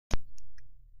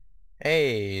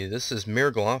Hey, this is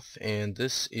Mirgloff, and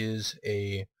this is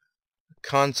a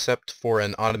concept for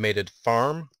an automated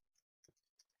farm,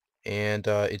 and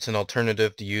it's an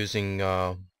alternative to using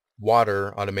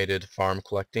water automated farm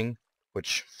collecting,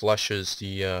 which flushes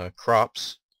the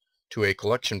crops to a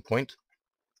collection point.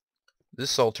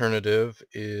 This alternative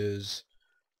is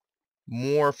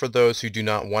more for those who do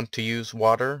not want to use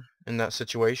water in that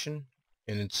situation,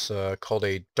 and it's called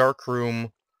a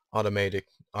darkroom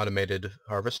automated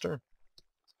harvester.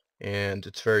 And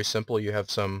it's very simple. You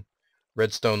have some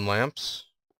redstone lamps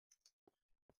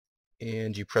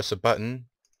and you press a button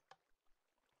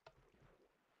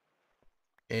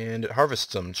and it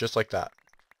harvests them just like that.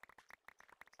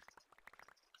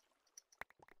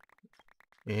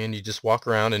 And you just walk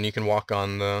around, and you can walk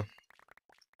on the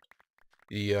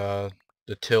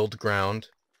tilled ground,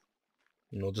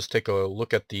 and we'll just take a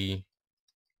look at the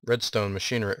redstone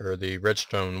machinery, or the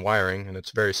redstone wiring, and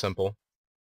it's very simple.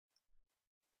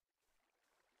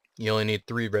 You only need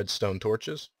 3 redstone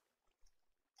torches,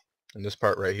 and this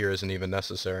part right here isn't even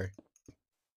necessary.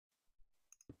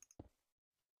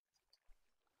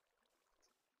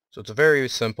 So it's very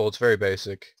simple, it's very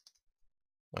basic.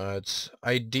 It's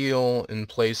ideal in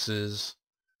places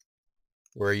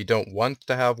where you don't want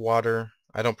to have water.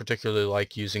 I don't particularly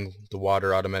like using the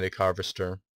water automatic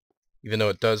harvester, even though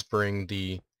it does bring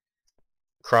the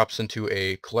crops into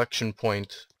a collection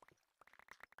point.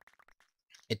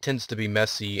 It tends to be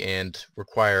messy and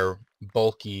require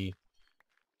bulky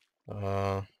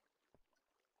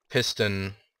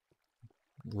piston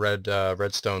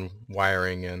redstone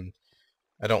wiring, and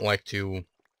I don't like to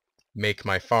make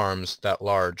my farms that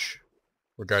large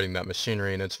regarding that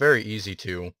machinery, and it's very easy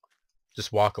to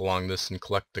just walk along this and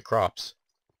collect the crops.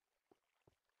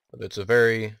 But it's a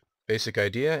very basic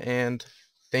idea, and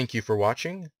thank you for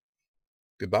watching.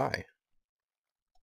 Goodbye.